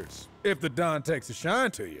after's, if the Don takes a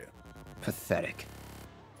shine to you. Pathetic.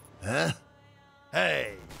 Huh?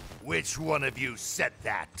 Hey, which one of you said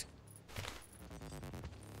that?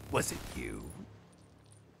 Was it you?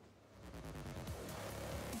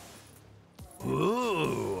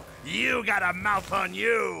 Ooh, you got a mouth on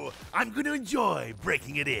you. I'm gonna enjoy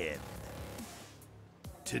breaking it in.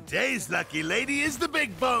 Today's lucky lady is the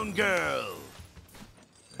Big Bone Girl.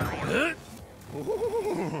 Huh?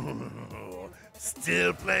 Ooh,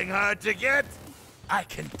 still playing hard to get? I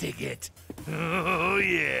can dig it. Oh,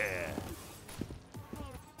 yeah.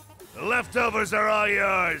 The leftovers are all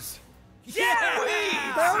yours.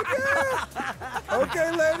 Yeah!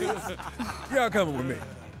 Okay, ladies. Y'all coming with me.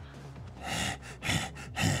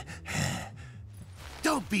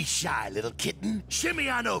 Don't be shy, little kitten. Shimmy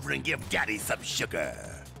on over and give Daddy some sugar.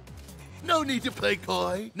 No need to play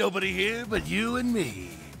coy. Nobody here but you and me.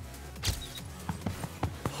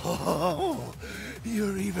 Oh,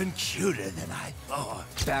 you're even cuter than I thought.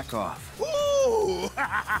 Back off. Ooh!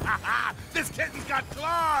 This kitten's got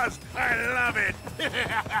claws! I love it!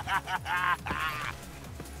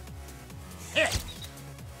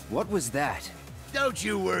 What was that? Don't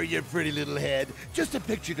you worry your pretty little head. Just a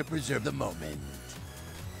picture to preserve the moment.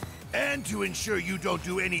 And to ensure you don't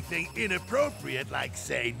do anything inappropriate like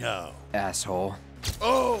say no. Asshole.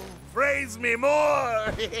 Oh, praise me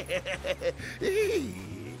more!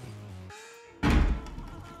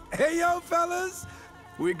 Hey, yo, fellas.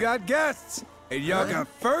 We got guests, and y'all got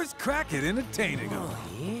first crack at entertaining them.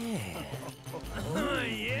 Oh,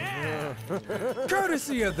 yeah.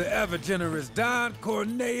 Courtesy of the ever-generous Don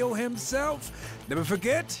Corneo himself. Never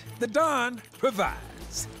forget, the Don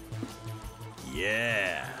provides.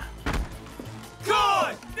 Yeah.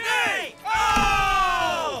 Corneo!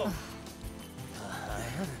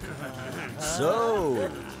 So,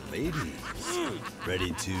 ladies,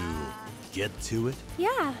 ready to get to it?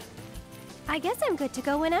 Yeah. I guess I'm good to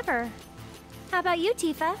go whenever. How about you,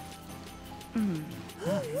 Tifa?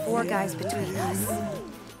 4 guys between us.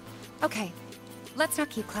 Okay, let's not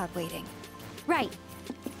keep Cloud waiting. Right.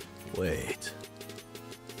 Wait.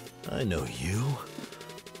 I know you.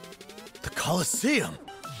 The Colosseum!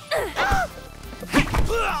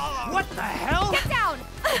 What the hell? Get down!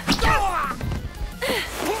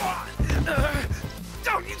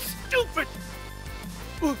 Don't, you stupid!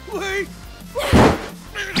 Wait!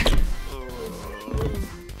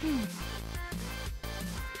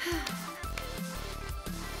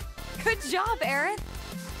 Good job, Aerith.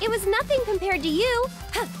 It was nothing compared to you.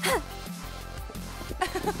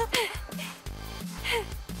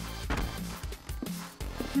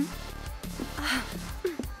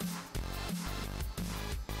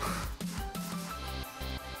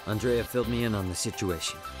 Andrea filled me in on the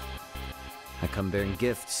situation. I come bearing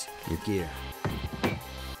gifts, your gear.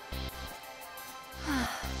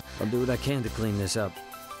 I'll do what I can to clean this up.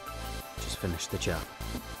 Just finish the job.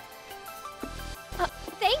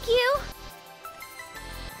 Thank you.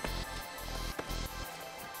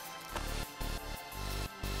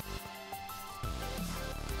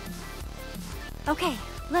 Okay,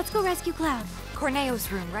 let's go rescue Cloud.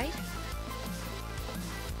 Corneo's room, right?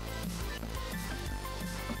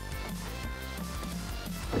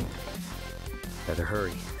 Better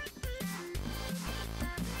hurry.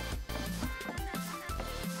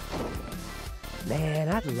 Man,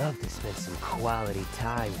 I'd love to spend some quality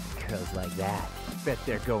time with girls like that. Bet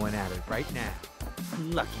they're going at it right now.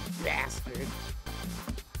 Lucky bastard.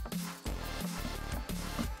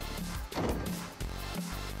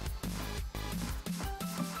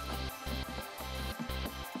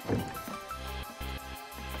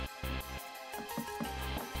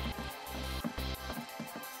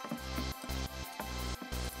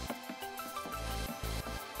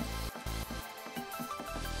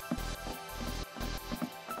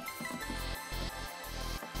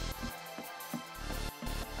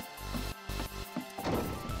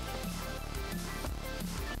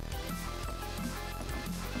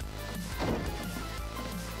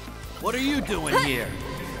 What are you doing here?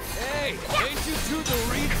 Hey, ain't you two the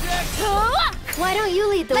rejects? Why don't you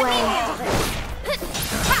lead the way? Let me handle this.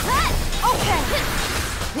 Okay.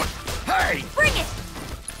 Hey! Bring it!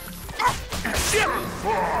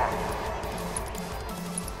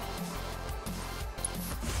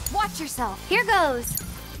 Watch yourself. Here goes.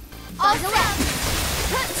 All set.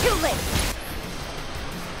 Too late.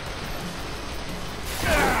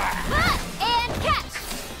 And catch.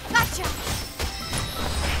 Gotcha.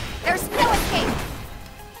 There's no escape.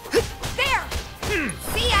 There.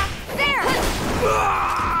 See ya. There.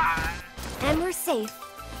 And we're safe.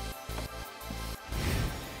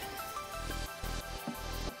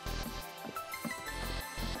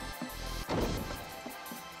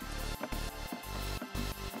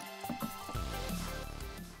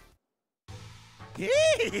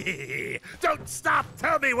 Don't stop!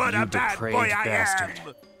 Tell me what You a bad boy depraved I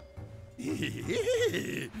bastard.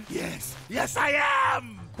 am! Yes I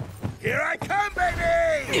am! Here I come,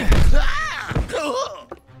 baby!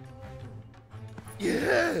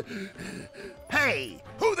 Hey,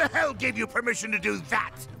 who the hell gave you permission to do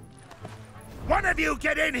that? One of you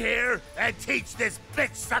get in here and teach this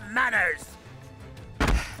bitch some manners!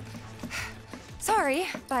 Sorry,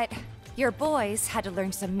 but your boys had to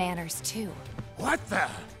learn some manners too. What the?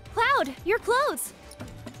 Cloud, your clothes.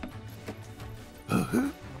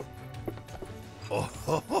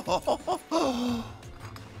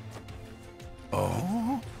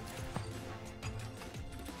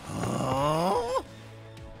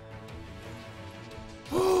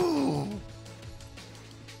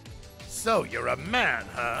 So you're a man,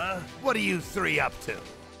 huh? What are you three up to?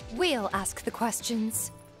 We'll ask the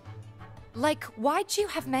questions. Like, why'd you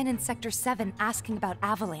have men in Sector 7 asking about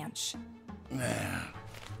Avalanche?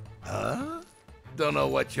 Huh? Don't know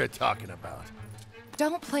what you're talking about.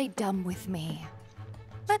 Don't play dumb with me.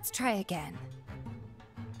 Let's try again.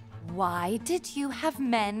 Why did you have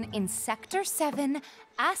men in Sector 7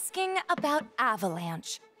 asking about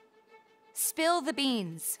Avalanche? Spill the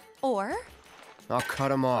beans, or... I'll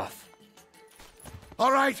cut him off.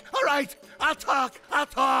 All right, I'll talk!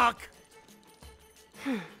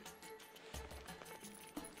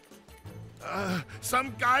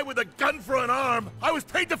 Some guy with a gun for an arm. I was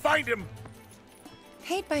paid to find him.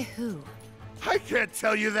 Paid by who? I can't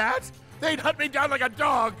tell you that. They'd hunt me down like a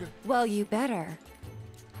dog. Well, you better.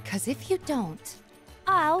 'Cause if you don't...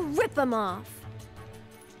 I'll rip them off.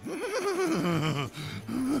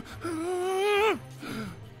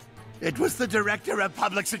 It was the Director of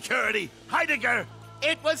Public Security, Heidegger.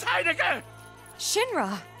 It was Heidegger.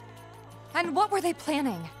 Shinra! And what were they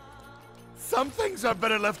planning? Some things are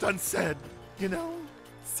better left unsaid, you know?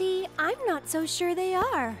 See, I'm not so sure they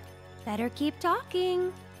are. Better keep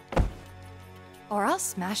talking. Or I'll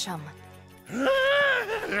smash them.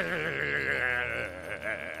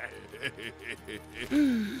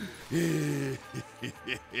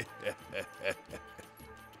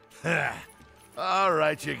 All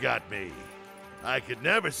right, you got me. I could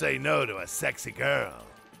never say no to a sexy girl.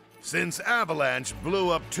 Since Avalanche blew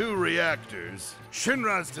up 2 reactors,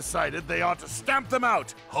 Shinra's decided they ought to stamp them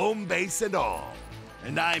out, home base and all.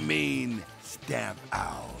 And I mean stamp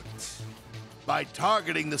out. by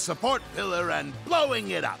targeting the support pillar and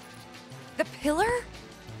blowing it up. The pillar?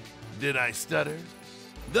 Did I stutter?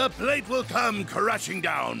 The plate will come crashing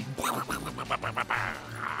down.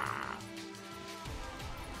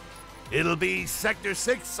 It'll be Sector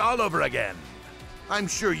 6 all over again. I'm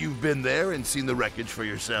sure you've been there and seen the wreckage for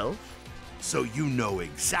yourself, so you know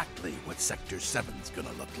exactly what Sector 7's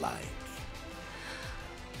gonna look like.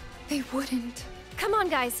 They wouldn't. Come on,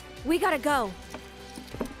 guys. We gotta go.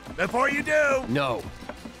 Before you do... No.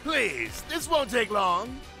 Please, this won't take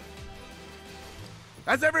long.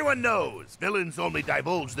 As everyone knows, villains only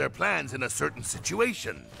divulge their plans in a certain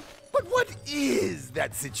situation. But what is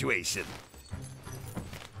that situation?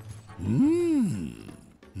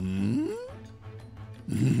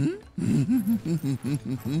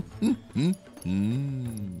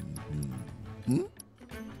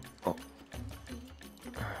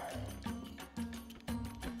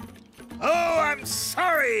 Oh, I'm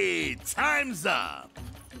sorry! Time's up!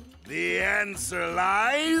 The answer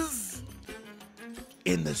lies...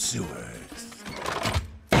 in the sewers.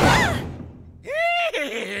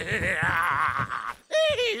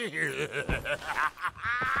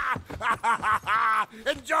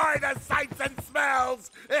 Enjoy the